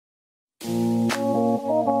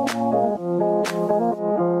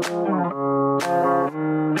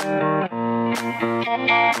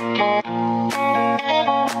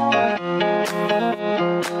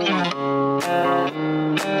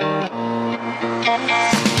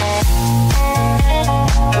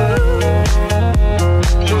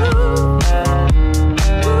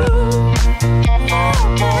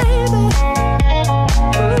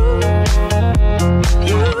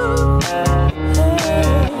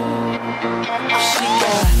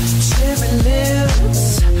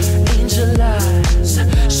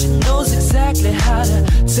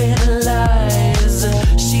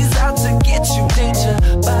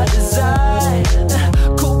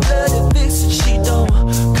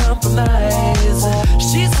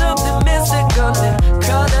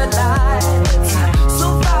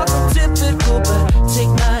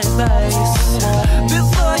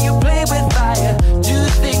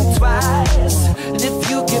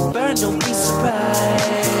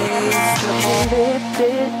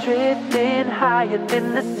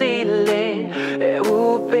In the ceiling,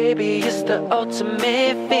 ooh baby, it's the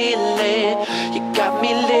ultimate feeling. You got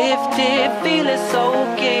me lifted, feeling so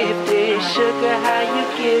gifted. Sugar, how you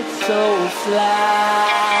get so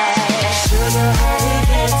fly? Sugar, how you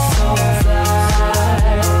get so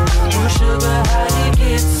fly? Ooh, sugar, how you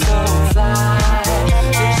get so fly?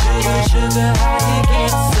 Sugar, sugar, how